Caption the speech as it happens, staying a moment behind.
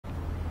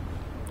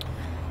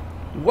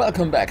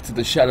Welcome back to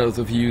the shadows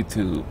of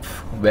YouTube,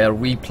 where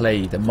we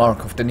play the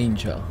Mark of the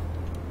Ninja,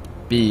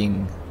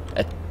 being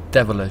a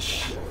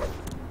devilish,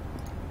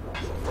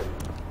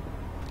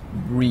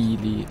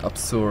 really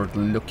absurd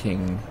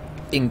looking,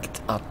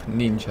 inked up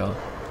ninja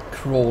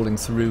crawling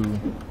through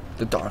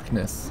the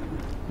darkness.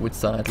 Which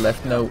side?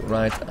 Left? No,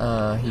 right.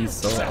 Ah, he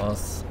saw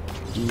us.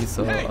 He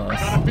saw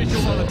us. He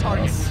saw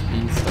us.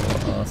 He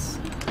saw us.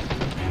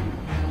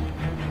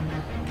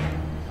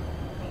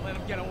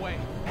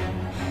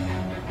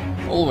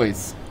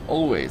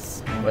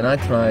 Always, when I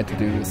try to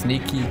do a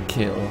sneaky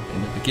kill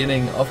in the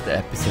beginning of the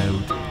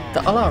episode,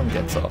 the alarm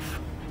gets off.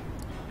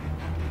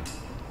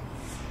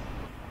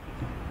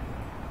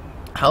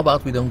 How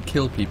about we don't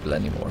kill people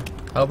anymore?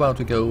 How about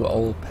we go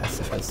all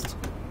pacifist?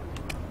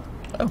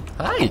 Oh,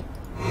 hi!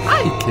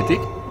 Hi, kitty!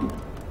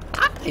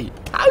 Hi!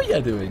 How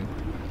you doing?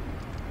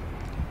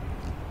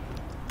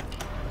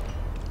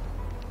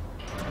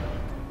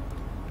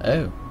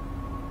 Oh.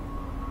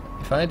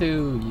 If I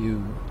do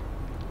you...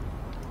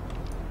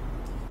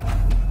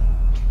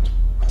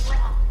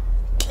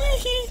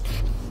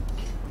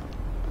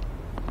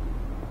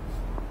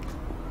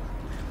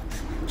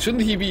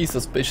 Shouldn't he be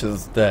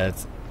suspicious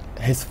that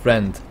his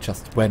friend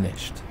just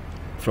vanished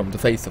from the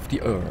face of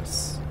the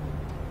earth?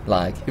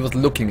 Like, he was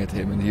looking at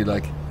him and he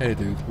like, hey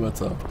dude,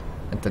 what's up?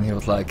 And then he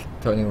was like,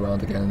 turning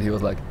around again and he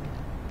was like,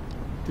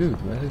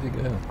 dude, where did he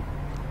go?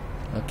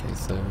 Okay,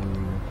 so...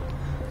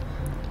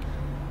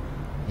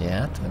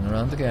 yeah, turn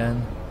around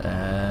again.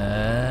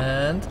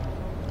 And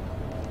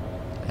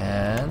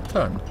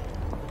turn.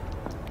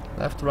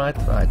 Left, right,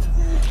 right.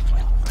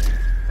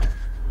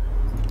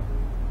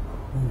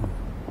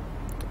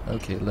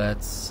 Okay,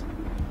 let's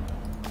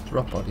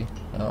drop body.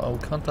 Oh,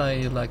 can't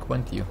I like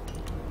vent you?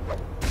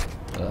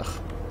 Ugh.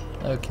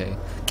 Okay.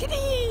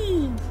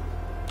 Kitty!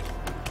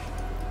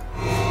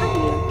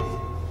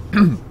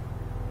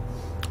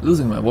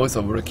 Losing my voice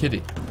over a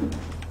kitty.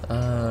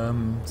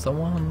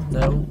 Someone?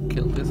 No?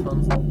 Kill this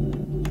one?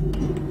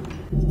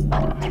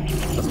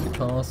 Just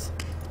because.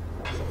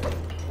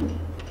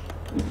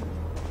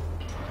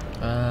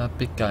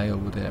 Big guy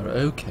over there.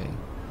 Okay.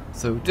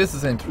 So this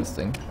is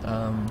interesting.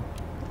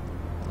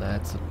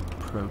 Let's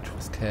approach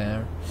with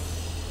care.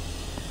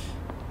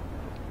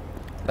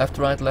 Left,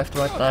 right, left,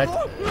 right, right.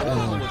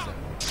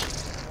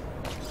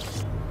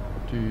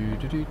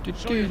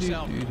 Show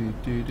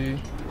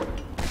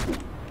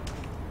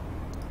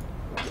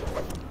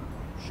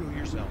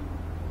yourself.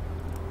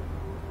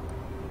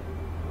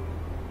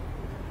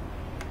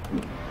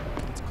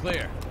 It's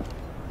clear.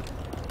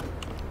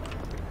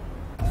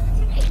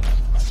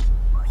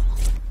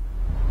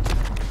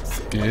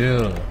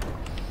 Skill.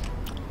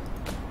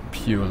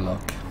 Pure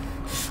luck.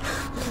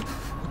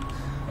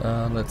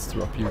 Let's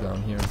drop you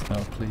down here as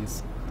well,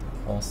 please.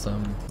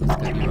 Awesome. Let's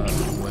get you out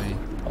of the way.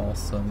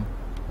 Awesome.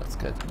 Let's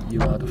get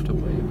you out of the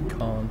way. We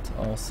can't.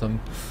 Awesome.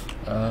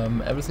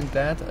 Everything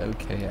dead?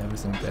 Okay,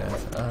 everything dead.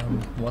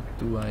 What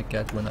do I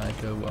get when I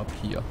go up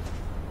here?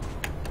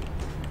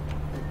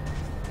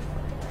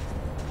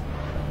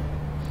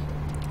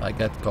 I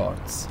get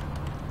guards.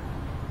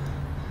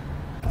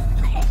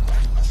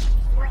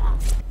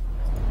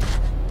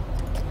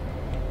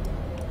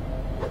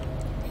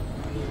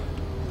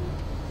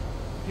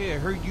 Hey, I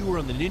heard you were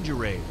on the ninja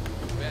raid.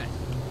 Bet.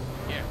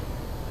 Yeah.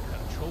 I got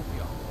a trophy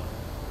off one.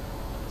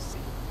 Let's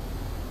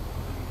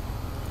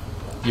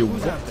see. You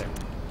Who's out there?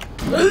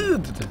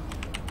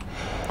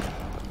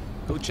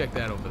 Go check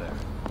that over there.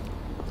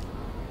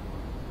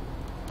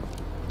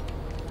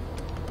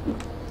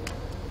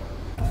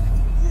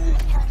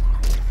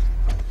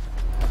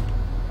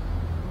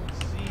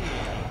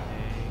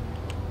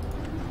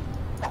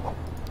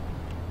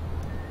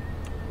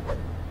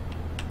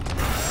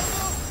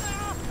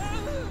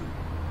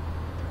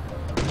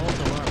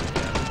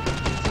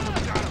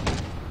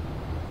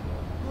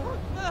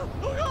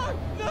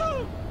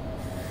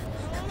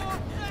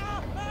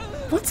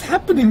 What's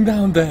happening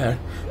down there?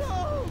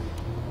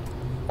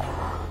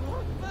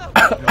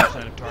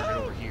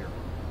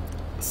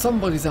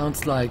 Somebody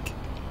sounds like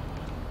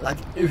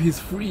if he's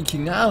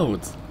freaking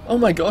out. Oh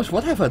my gosh,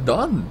 what have I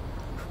done?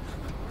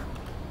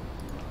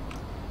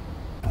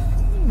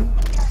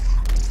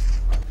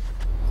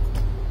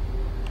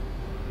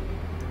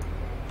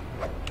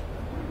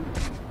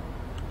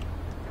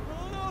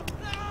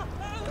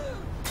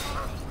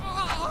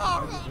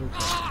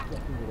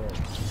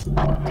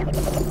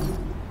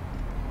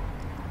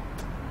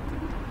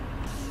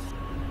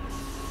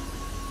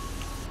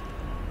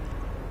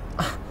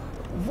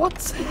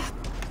 What's that?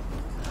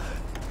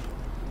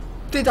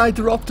 Did I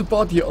drop the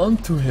body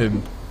onto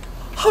him?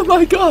 Oh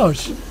my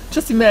gosh!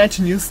 Just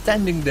imagine you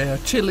standing there,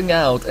 chilling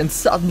out, and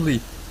suddenly,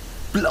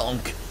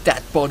 blonk,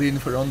 that body in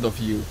front of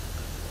you.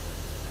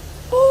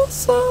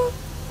 Awesome!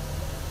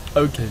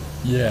 Okay,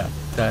 yeah,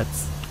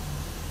 that's...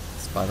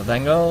 spider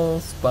dangle,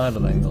 spider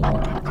dangle.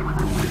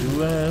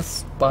 Do a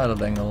spider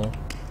dangle.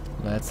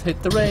 Let's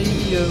hit the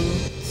radio.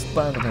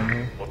 Spider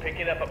dangle. We're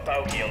picking up a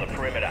bogey on the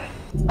perimeter.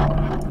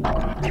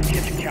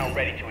 Get the count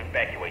ready to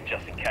evacuate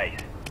just in case.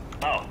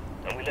 Oh,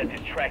 and we left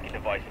his tracking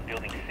device in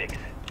building 6.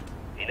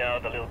 You know,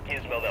 the little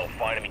gizmo they'll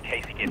find him in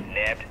case he gets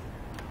nabbed?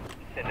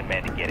 Send a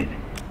man to get it.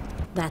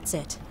 That's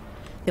it.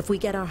 If we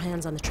get our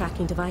hands on the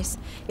tracking device,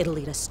 it'll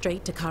lead us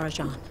straight to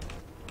Karajan.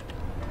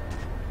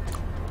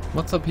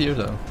 What's up here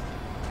though?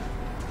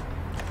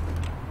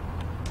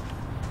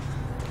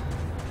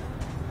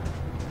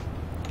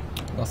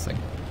 Nothing.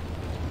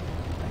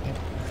 Okay.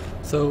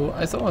 So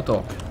I saw a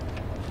dog.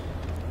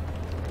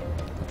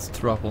 That's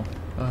trouble.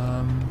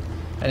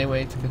 Any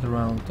way to get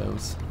around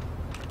those?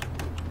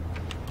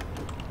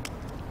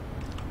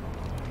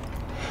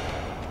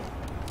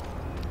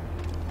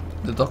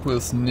 The dog will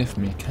sniff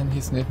me. Can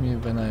he sniff me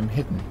when I'm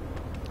hidden?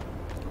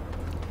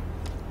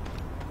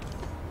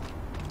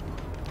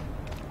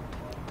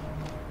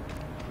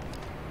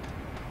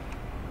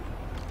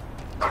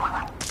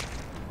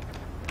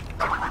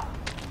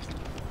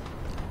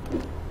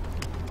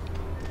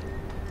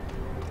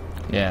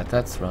 Yeah,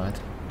 that's right.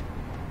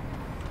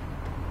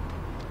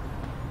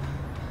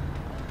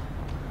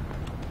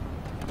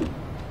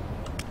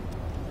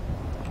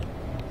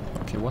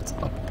 Okay, what's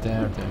up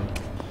there though?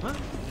 Huh?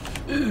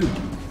 Ooh.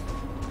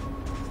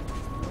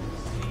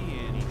 See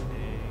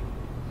anything?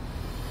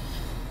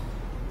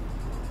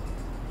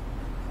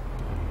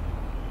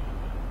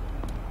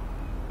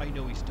 I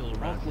know he's still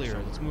around. All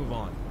clear. Let's move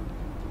on.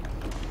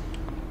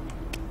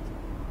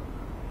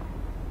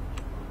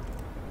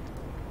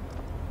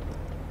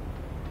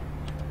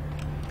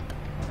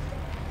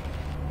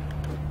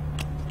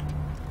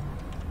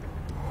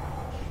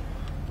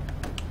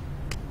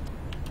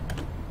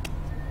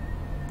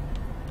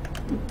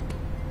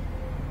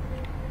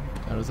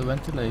 There is a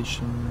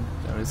ventilation,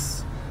 there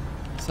is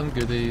some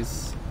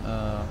goodies.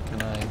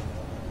 Can I,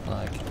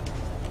 like...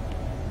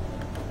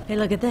 Hey,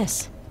 look at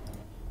this.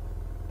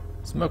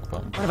 Smoke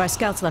bomb. One of our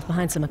scouts left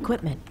behind some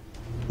equipment.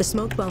 The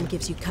smoke bomb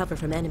gives you cover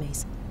from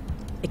enemies.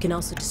 It can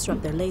also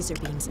disrupt their laser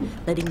beams,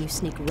 letting you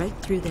sneak right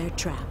through their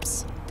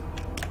traps.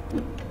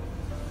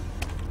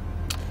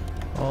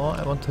 Oh,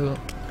 I want to...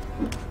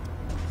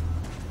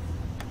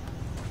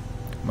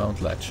 Mount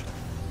ledge.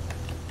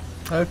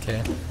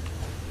 Okay.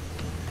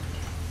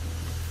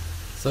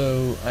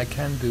 So I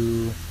can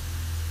do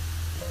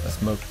a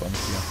smoke bomb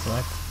here,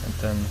 right? And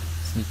then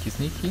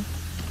sneaky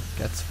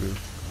gets through.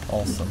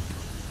 Awesome.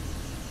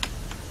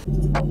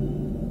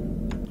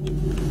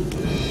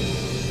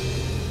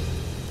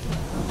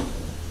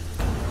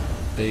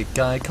 Big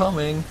guy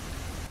coming.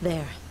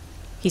 There.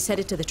 He's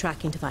headed to the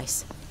tracking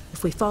device.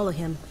 If we follow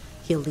him,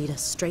 he'll lead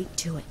us straight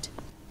to it.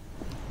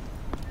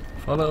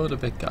 Follow the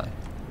big guy.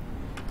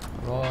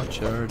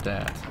 Roger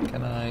that.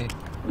 Can I...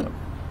 No.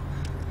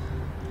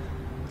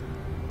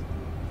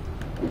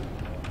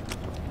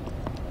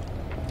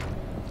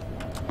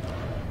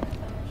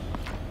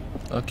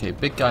 Okay,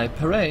 big guy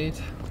parade.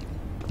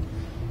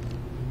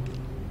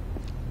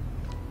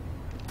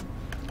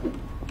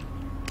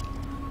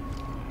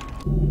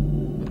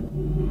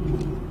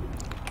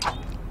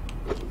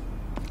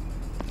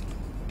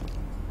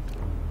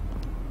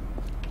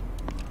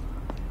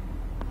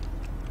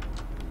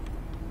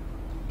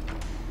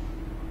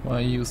 Why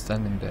are you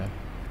standing there?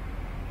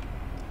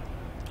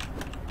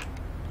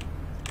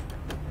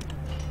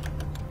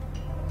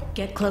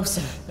 Get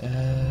closer.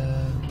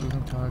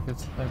 Moving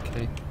targets.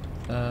 Okay.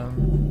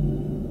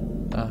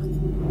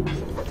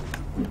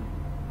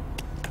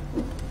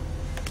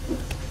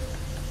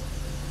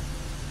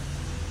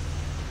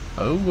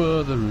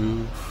 Over the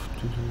roof.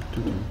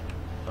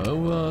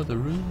 Over the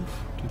roof.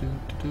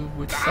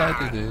 Which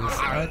side it is?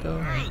 I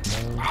don't know.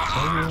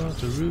 Over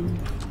the roof.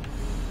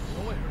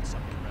 Oh, I heard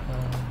something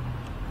around.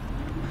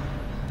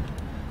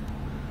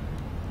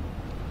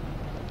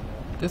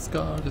 This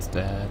guard is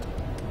dead.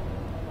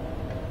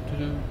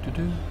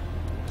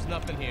 There's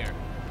nothing here.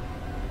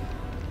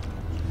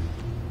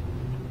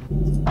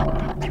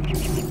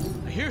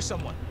 I hear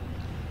someone.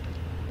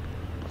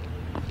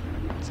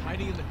 He's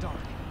hiding in the dark.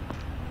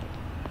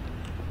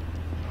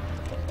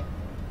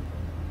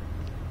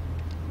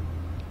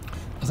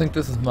 I think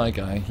this is my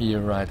guy here,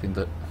 right in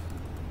the...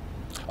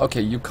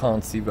 Okay, you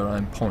can't see where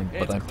I'm pointing,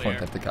 but I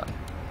point at the guy.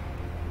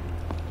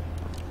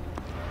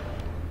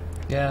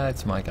 Yeah,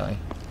 it's my guy.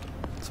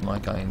 It's my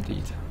guy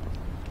indeed.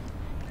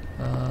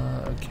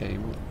 Okay,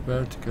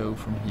 where to go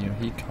from here?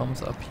 He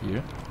comes up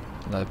here,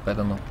 and I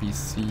better not be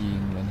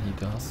seeing when he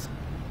does.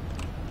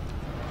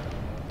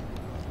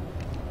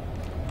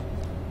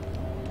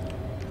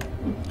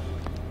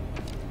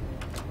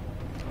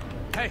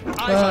 Hey,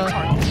 eyes on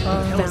target. What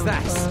the hell is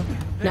that?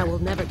 Now we'll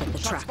never get the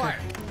Shots tracker.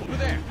 fired. Over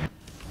there.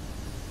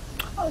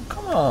 Oh,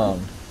 come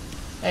on!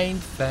 Ain't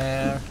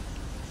fair.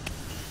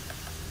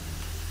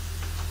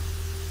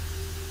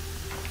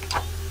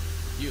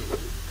 You,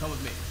 come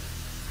with me.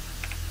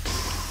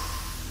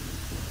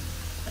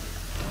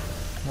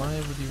 Why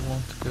would you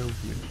want to go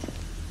here?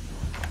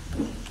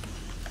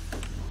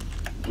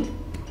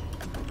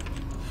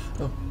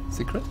 Oh,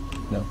 secret?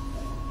 No.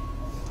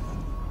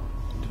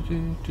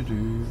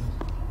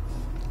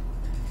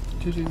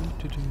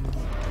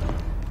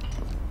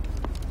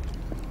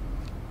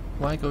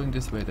 Why going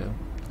this way though?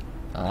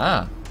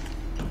 Ah!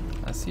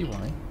 I see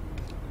why.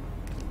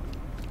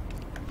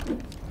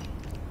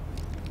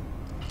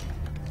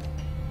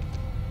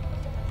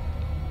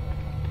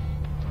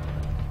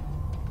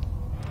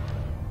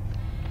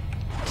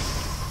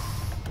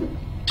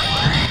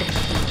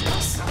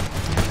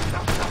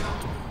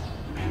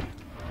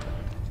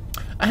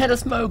 I had a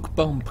smoke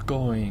bomb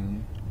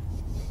going.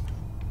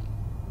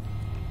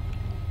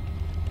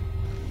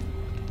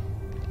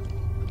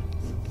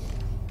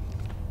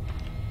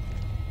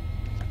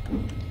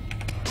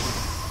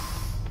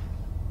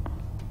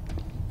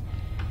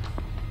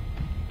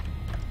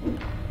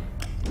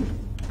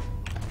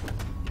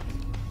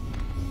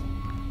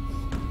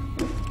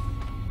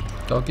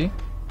 Doggy?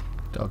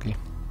 Doggy.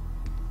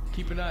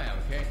 Keep an eye out,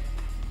 okay?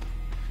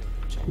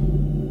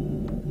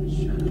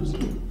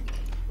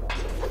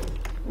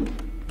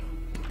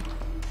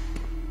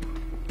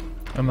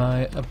 Am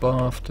I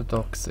above the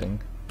doxing?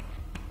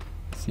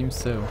 Seems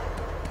so.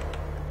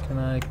 Can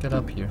I get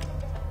up here?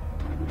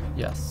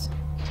 Yes.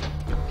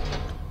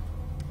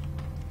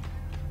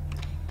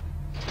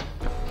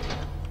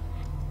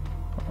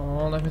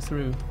 Oh, let me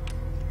through.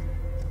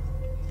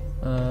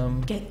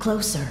 Get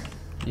closer.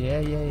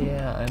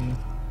 Yeah, I'm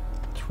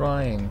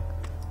trying.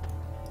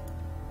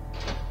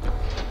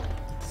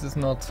 This is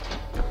not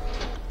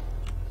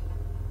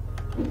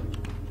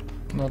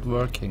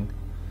working.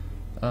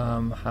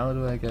 How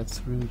do I get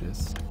through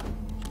this?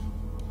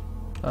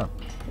 Oh.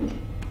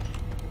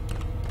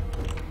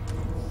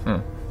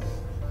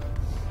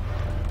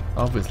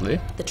 Obviously.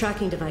 The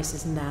tracking device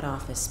is in that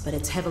office, but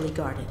it's heavily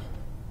guarded.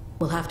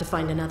 We'll have to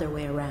find another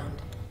way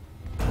around.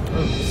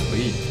 Oh,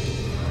 sweet.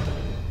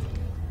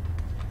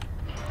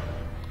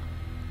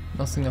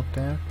 Nothing up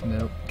there?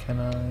 No. Can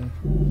I?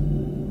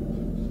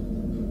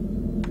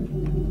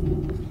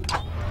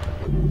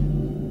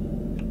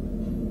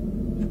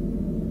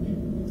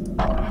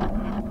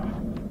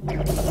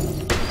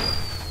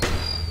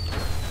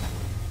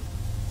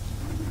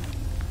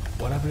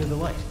 What happened to the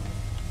light?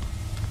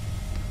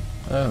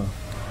 Oh,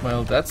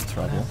 well, that's What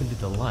trouble. happened to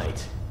the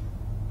light?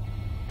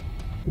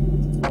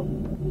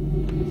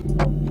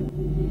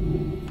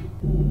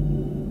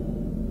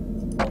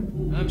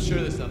 I'm sure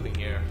there's something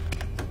here.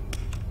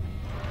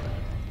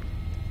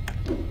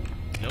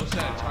 No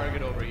sign of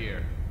target over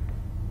here.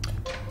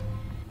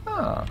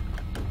 Ah.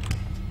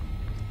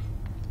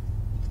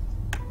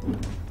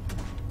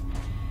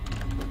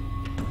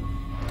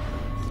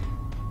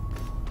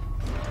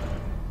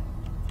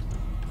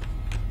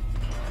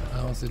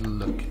 How's it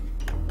look?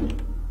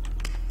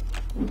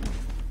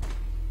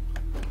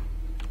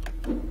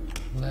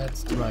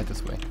 Let's try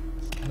this way.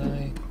 Can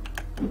I?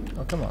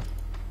 Oh, come on.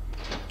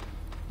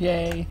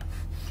 Yay!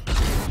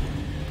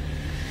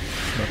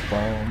 The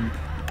bomb.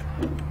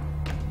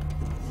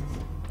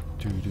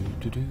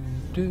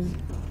 Do.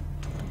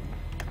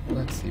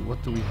 Let's see,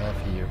 what do we have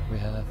here? We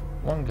have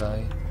one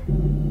guy.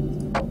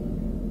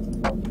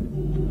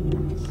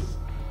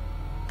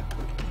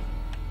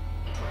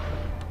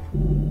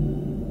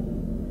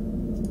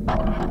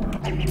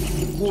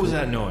 What was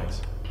that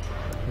noise?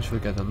 I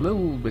should get a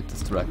little bit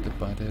distracted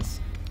by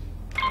this.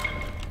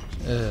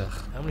 Ugh.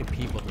 How many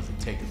people does it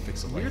take to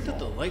fix a light? Weird that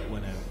the light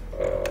went out.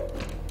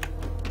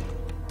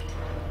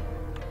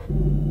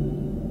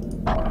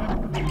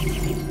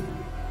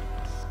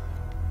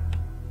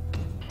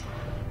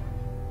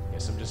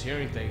 Guess I'm just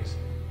hearing things.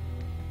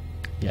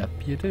 Yep,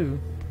 you do.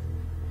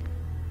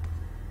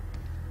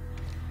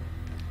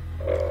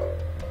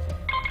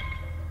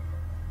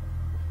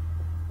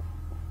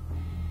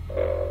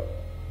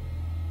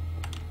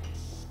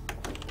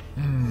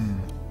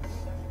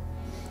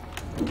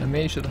 I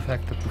may should have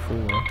hacked it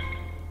before.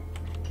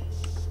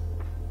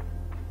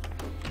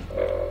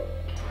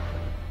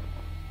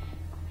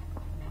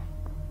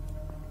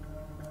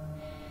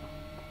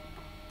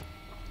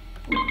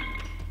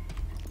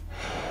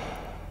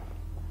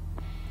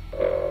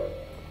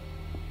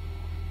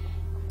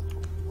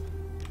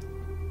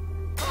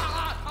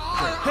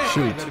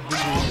 Shoot. Better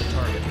bring you on the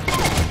target.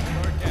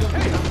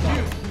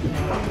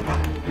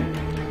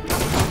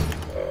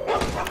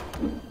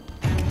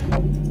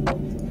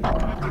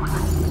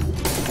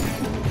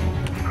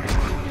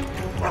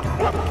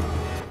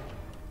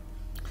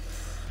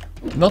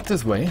 Not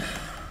this way.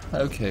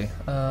 Okay,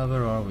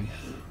 where are we?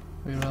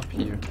 We're up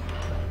here.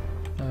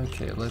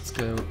 Okay, let's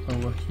go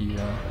over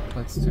here.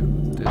 Let's do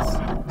this.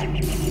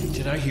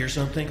 Did I hear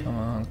something? Come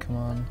on, come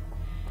on.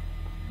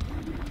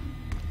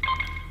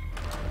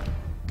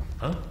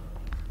 Huh?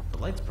 The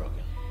light's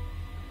broken.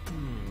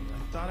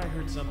 I thought I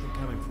heard something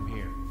coming from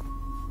here.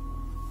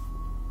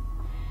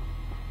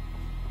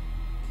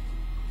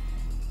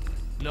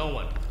 No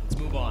one. Let's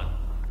move on.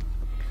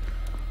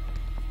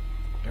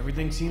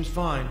 Everything seems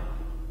fine.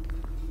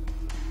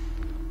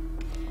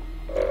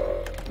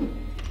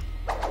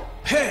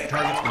 Hey!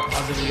 Target's been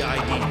positively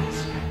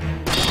IDs.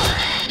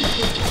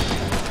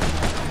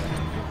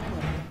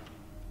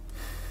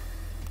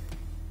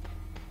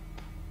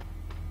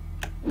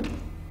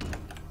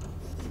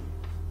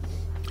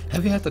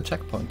 Have you had the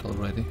checkpoint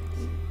already?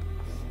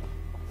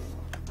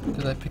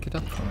 Did I pick it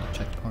up from the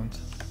checkpoint?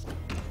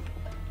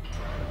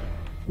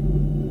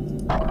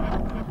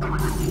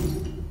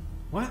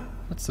 What?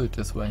 Let's do it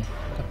this way.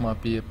 That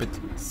might be a bit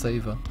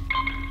safer.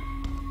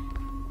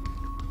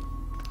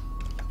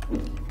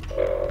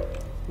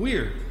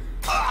 Weird.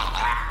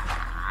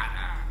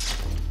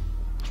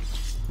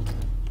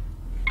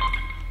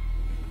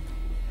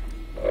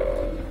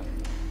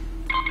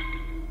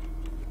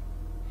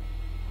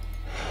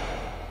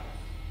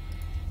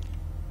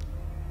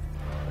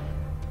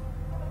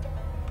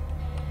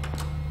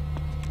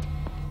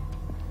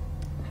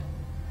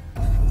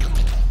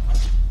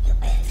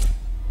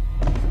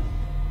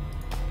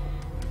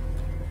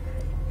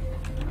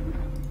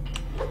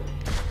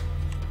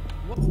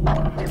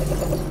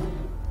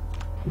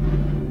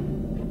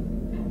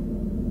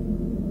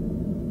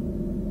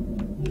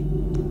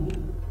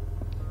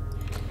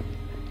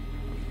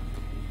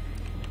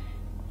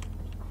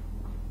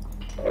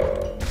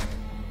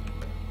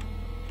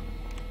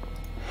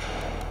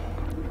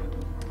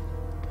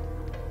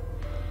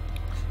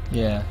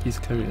 Yeah, he's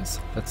curious,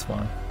 that's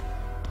why.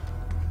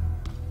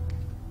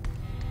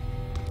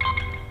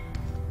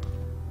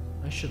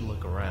 I should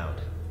look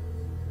around.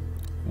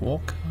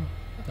 Walk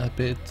a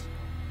bit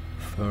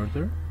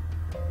further.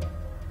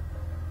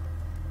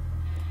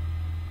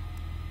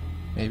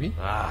 Maybe?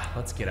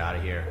 Let's get out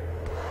of here.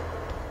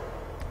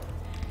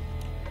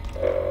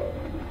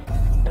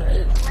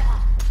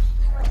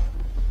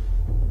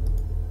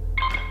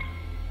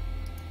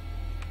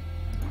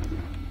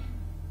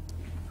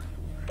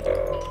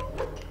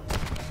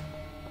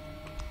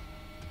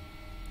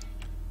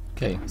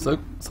 Okay, so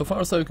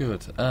far so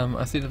good.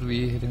 I see that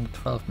we're hitting the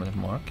 12-minute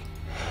mark.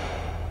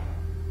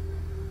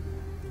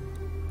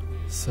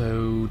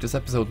 So this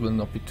episode will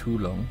not be too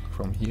long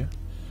from here.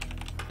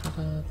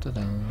 Ta-da,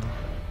 ta-da.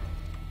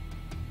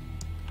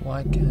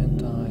 Why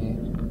can't I?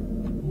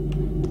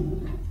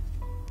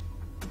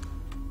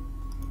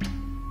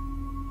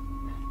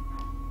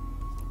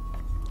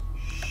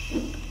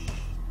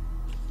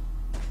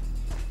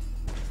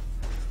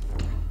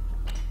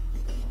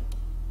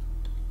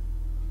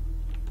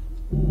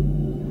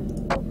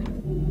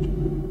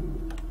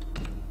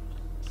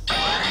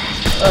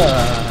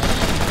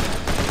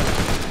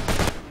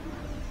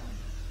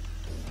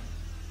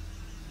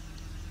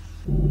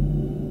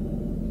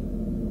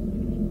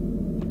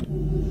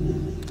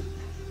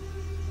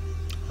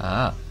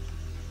 Ah.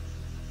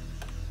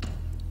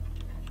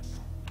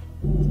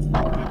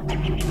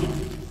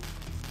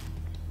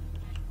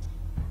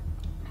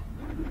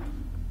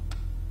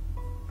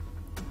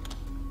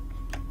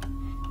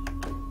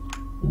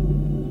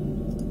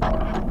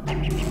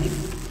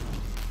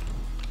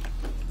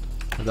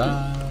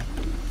 Ta-da!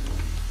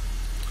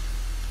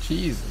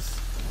 Jesus.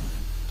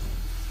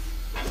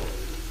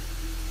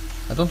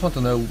 I don't want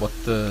to know what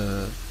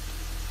the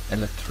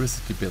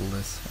electricity bill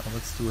is. Oh,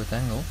 let's do a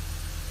dangle.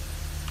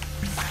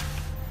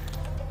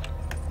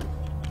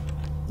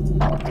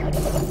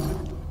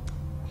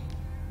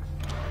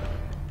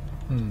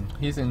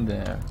 He's in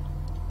there.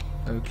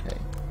 Okay.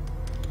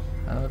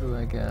 How do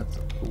I get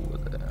over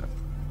there?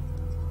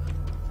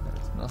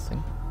 There's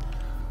nothing.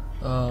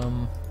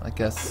 I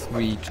guess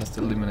we just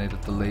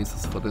eliminated the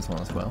lasers for this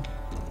one as well.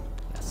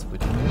 Yes, we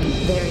did.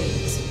 There he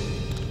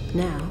is.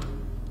 Now,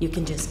 you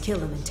can just kill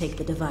him and take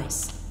the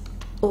device.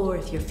 Or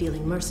if you're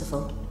feeling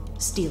merciful,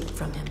 steal it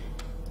from him.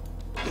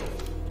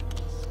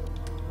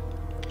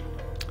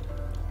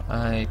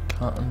 I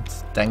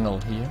can't dangle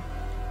here.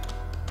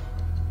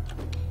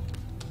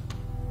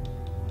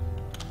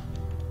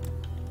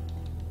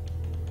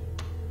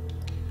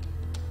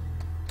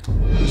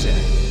 Who's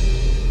that?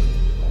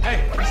 Hey,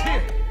 he's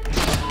here!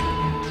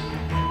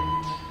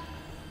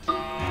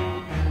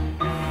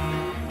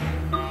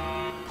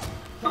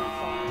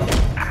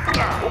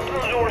 Open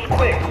the doors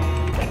quick.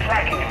 The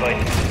tracking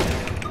device.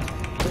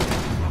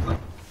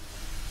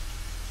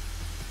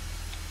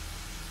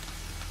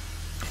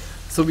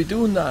 So we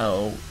do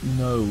now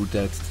know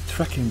that the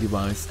tracking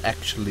device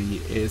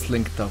actually is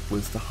linked up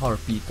with the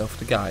heartbeat of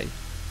the guy.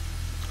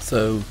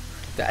 So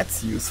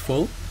that's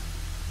useful.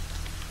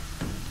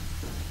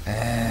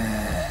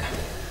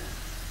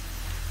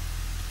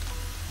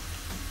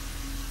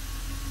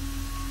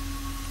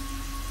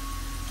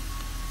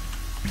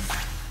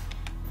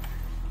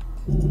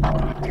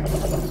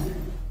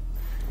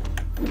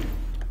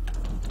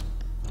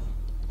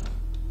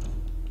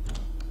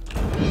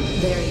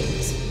 There he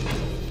is.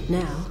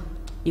 Now,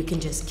 you can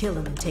just kill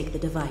him and take the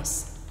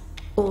device.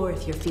 Or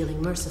if you're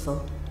feeling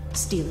merciful,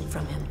 steal it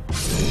from him.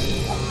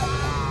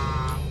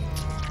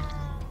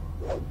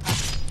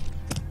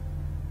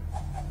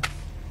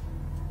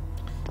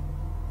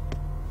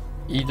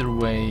 Either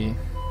way,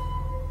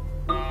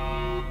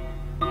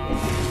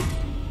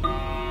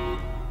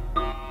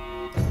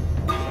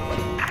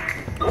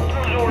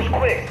 Open the doors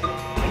quick. The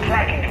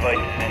tracking device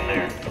is in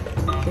there.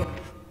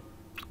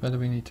 where do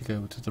we need to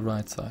go? To the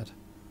right side.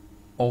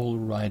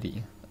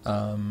 Alrighty.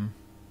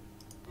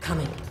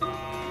 Coming.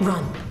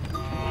 Run.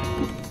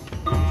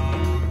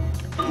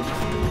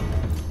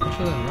 Why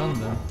should I run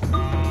there?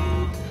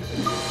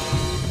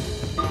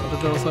 Are the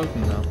doors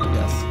open now?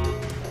 Yes.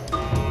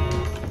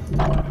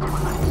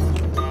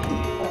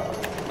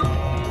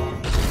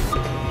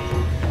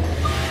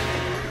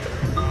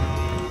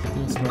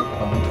 Use smoke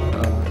bomb.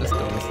 This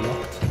door is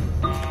locked.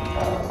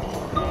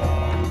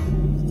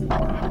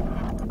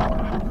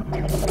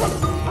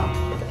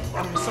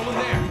 There's someone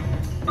there!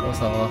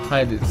 Also, I'll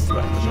hide this Show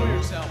strategy.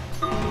 yourself!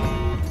 I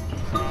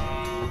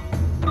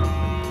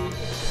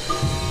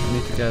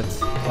need to get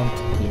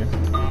onto here.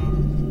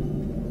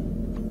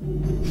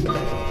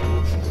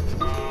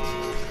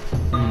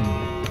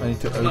 I need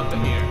to Nothing open.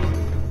 here.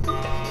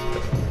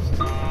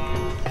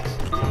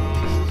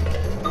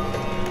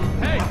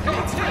 Hey,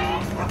 it's him!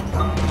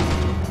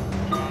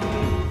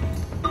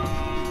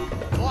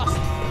 Lost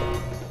him.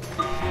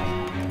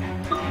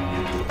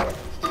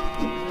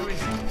 Where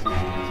is he?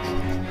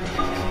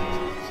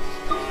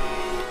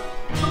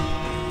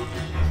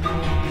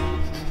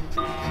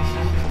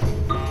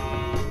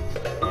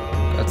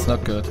 That's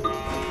not good.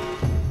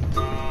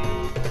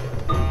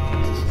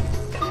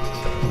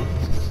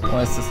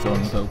 Why is this door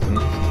not open?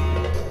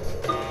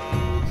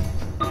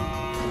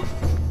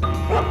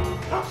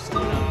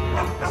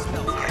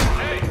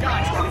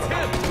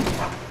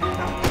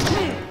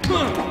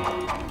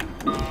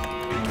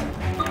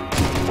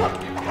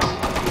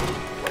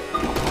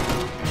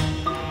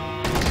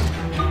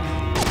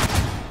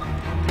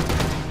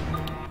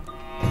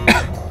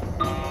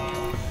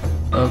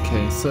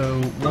 Okay,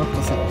 so what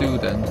does it do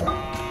then?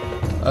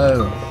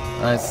 Oh,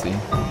 I see.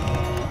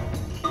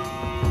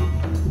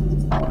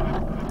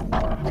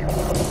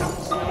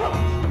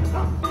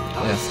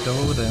 Yes, go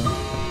over there.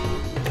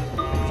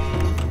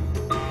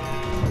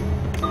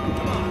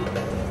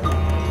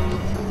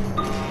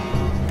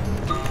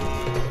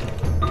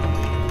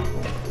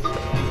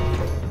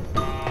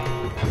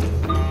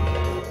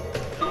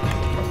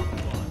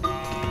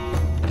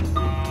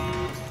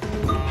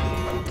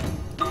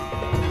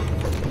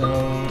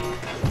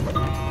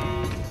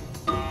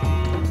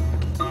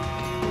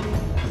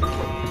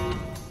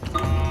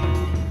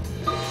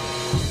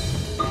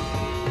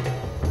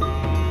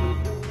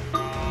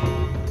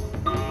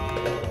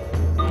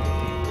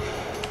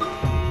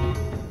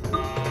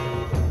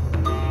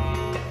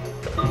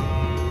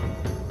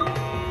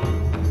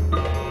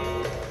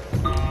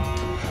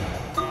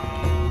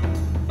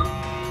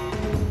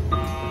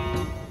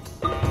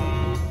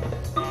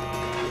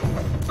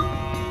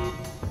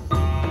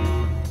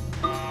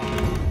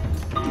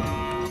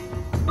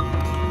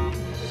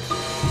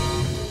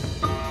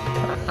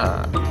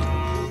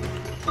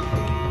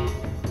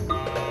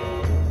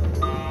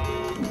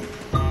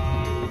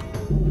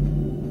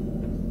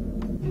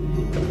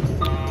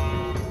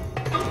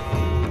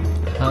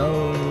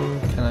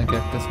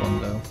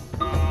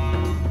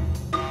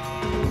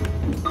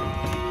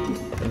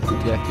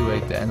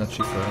 Deactivate the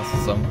energy first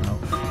somehow.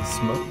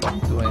 Smoke bomb,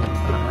 do I?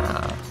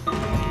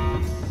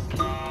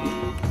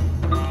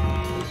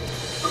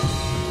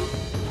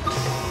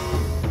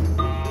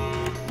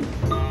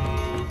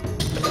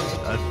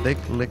 A thick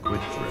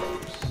liquid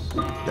drips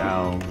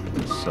down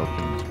the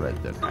silken thread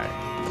that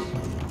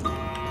hangs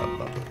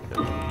above the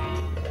pillow.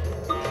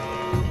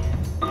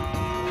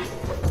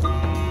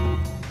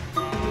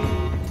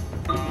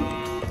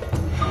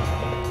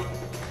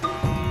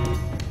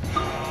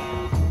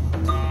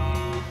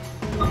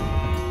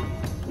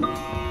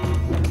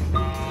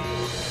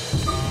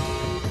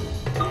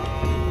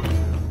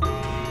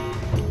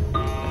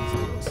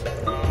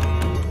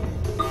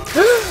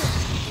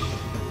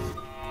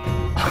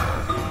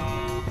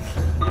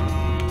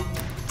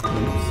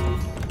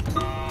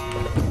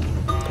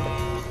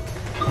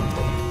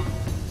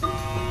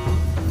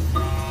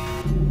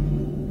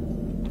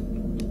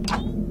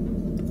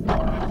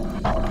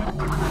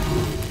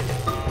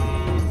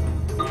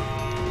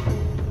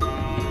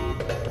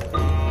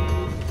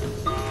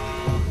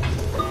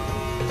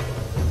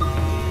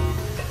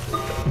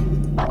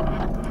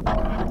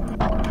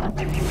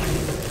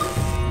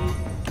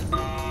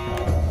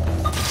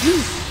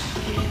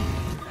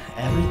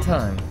 Every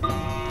time.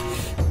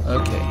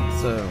 Okay,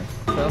 so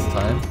first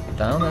time,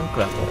 down and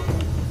grapple.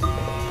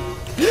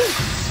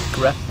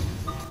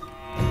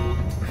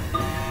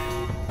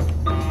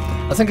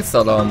 I think it's the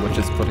alarm which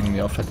is putting me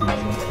off at the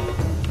moment.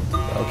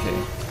 Okay.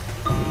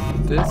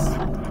 This.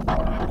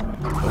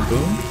 Boom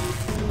boom.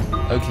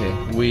 Okay,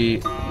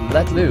 we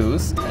let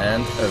loose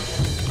and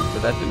we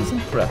let loose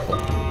and grapple.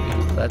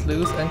 We let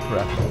loose and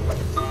grapple.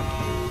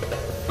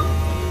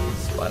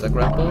 Spider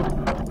grapple.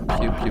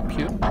 Pew pew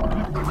pew.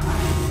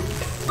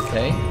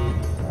 Okay,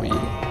 we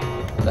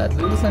let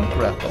loose and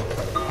grapple.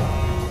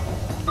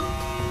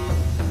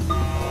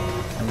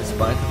 Can we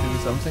spider do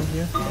something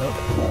here? Nope.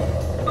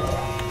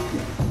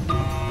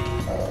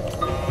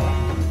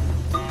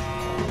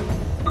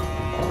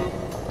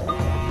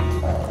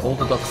 All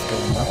the dogs go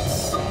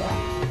nuts.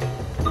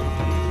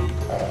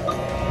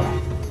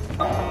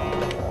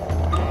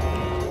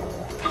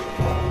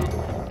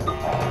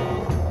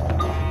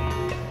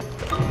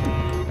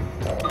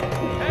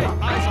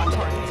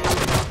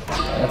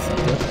 That's not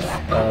good.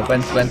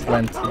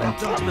 Went.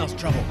 Don't smell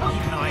trouble. Keep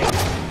an eye out.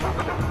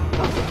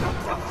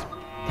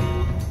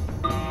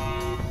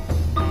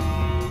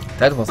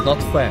 That was not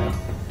fair.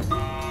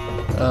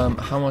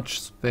 How much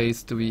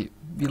space do we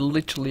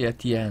literally at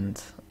the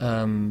end.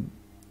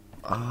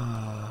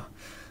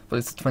 But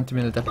it's a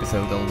 20-minute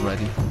episode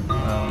already.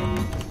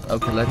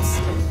 Okay, let's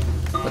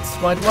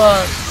fight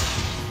one.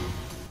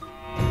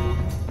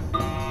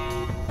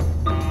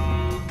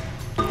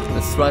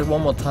 Let's try it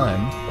one more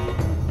time.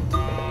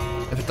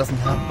 If it doesn't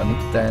happen,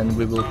 then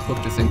we will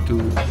put this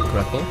into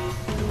grapple.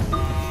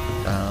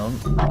 Down.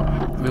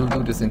 We'll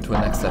do this into a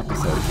next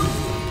episode.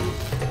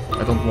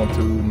 I don't want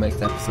to make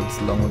the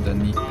episodes longer than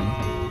need be.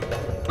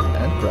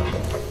 And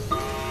grapple.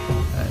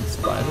 And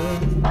spider.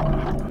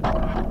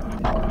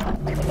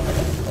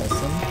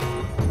 Awesome.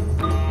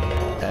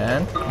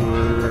 And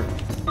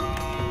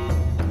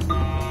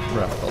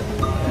grapple.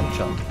 And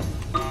jump.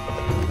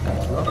 And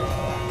drop.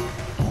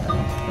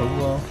 And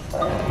over.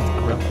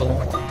 And grapple.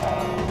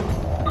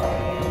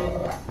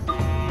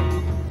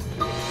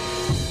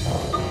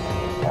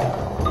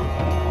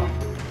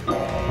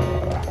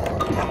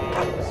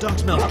 Dog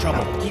smells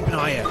trouble. Keep an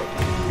eye out.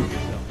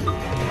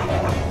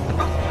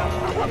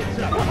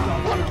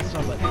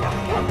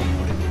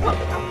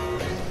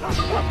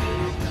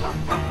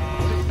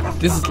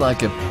 This is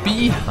like a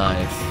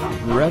beehive,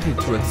 ready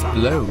to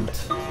explode.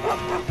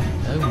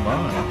 Oh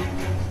my.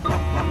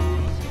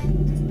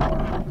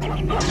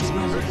 It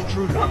smells like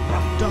intruder.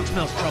 Dog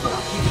smells trouble.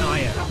 Keep an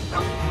eye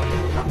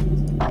out.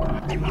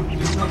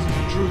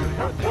 intruder.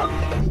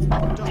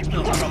 Dog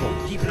smells trouble.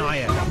 Keep an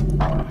eye out.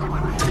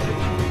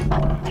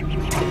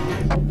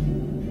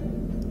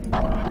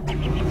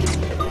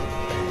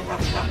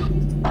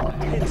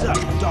 Heads up.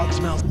 Dog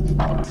smells.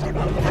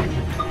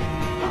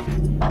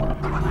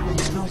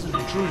 Smells an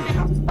intruder.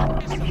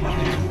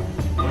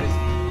 What is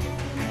it?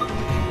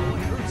 What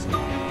hurts it?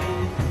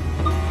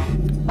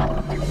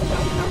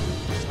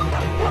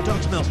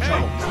 Dog smells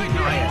trouble. Keep an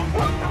eye out.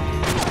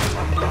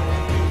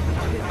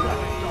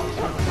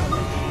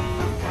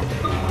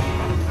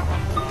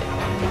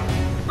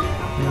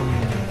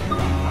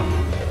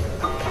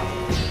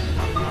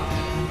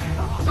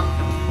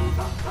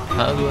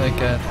 How do I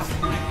get...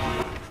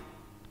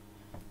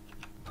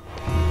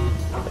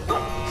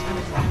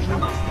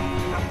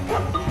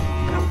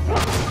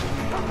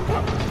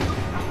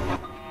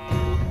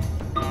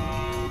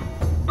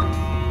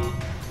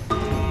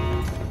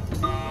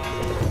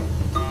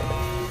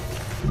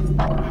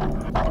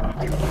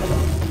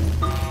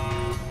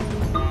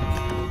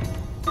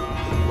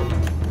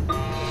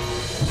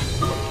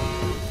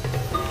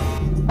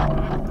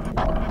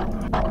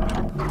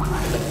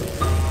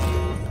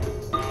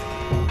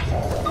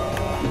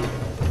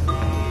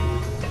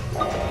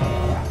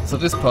 So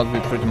this part we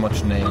pretty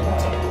much nailed.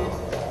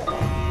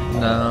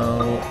 Now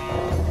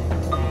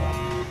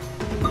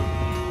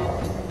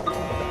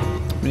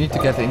we need to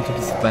get into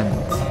this vent.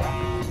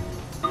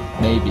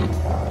 Maybe.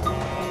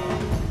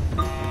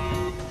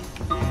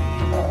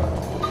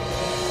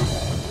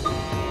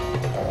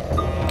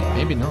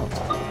 Maybe not.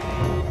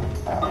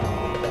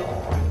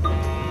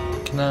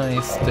 Can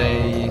I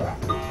stay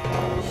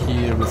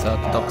here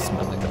without the dog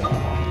smelling me?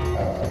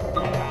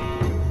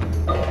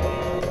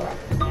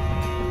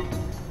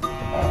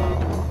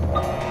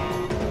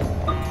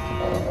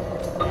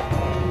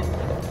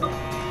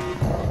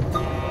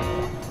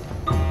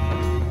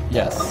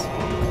 Yes.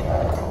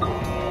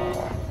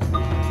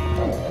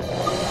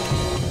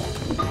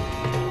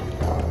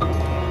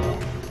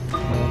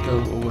 Can I go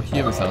over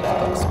here without the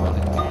dog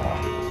smelling me?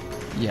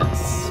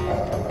 Yes.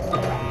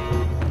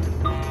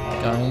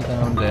 Guy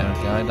down there,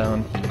 guy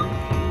down here.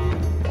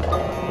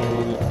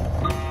 All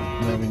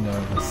very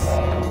nervous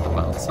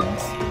about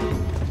things.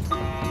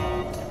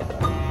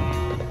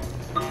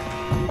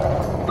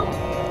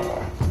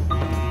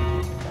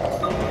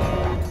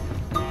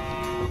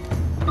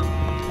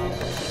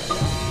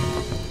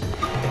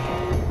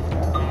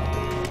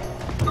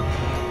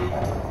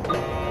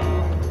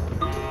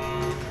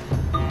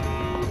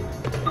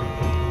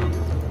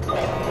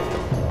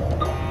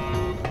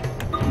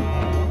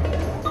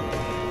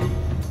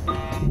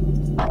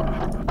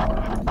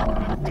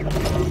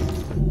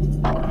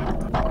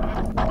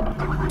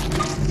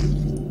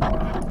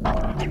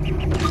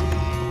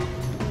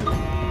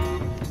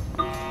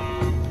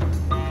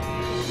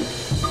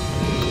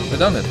 We've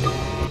done it.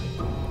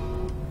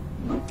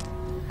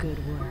 Good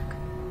work.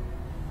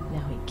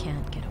 Now he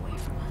can't get away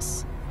from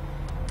us.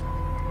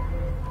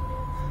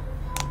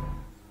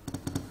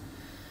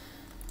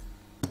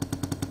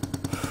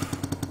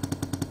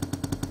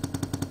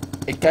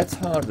 It gets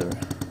harder.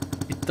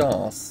 It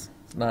does.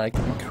 Like,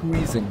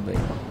 increasingly.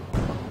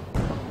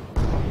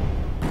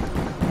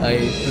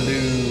 I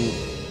blew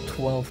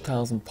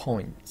 12,000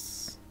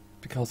 points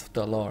because of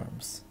the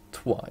alarms.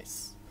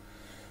 Twice.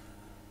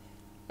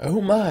 Oh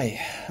my,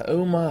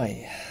 oh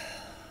my.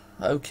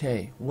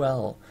 Okay,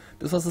 well,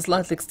 this was a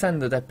slightly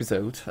extended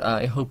episode.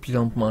 I hope you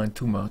don't mind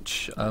too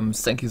much.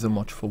 Thank you so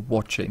much for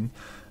watching.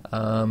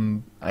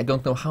 I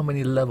don't know how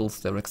many levels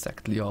there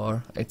exactly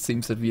are. It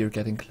seems that we are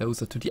getting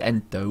closer to the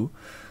end though.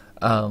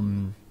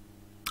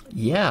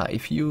 Yeah,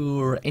 if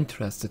you're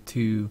interested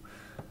to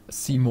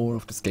see more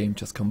of this game,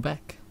 just come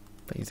back,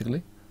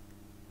 basically.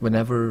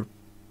 Whenever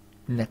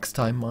next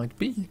time might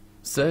be.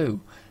 So,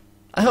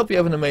 I hope you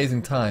have an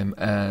amazing time,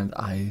 and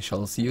I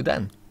shall see you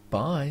then.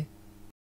 Bye!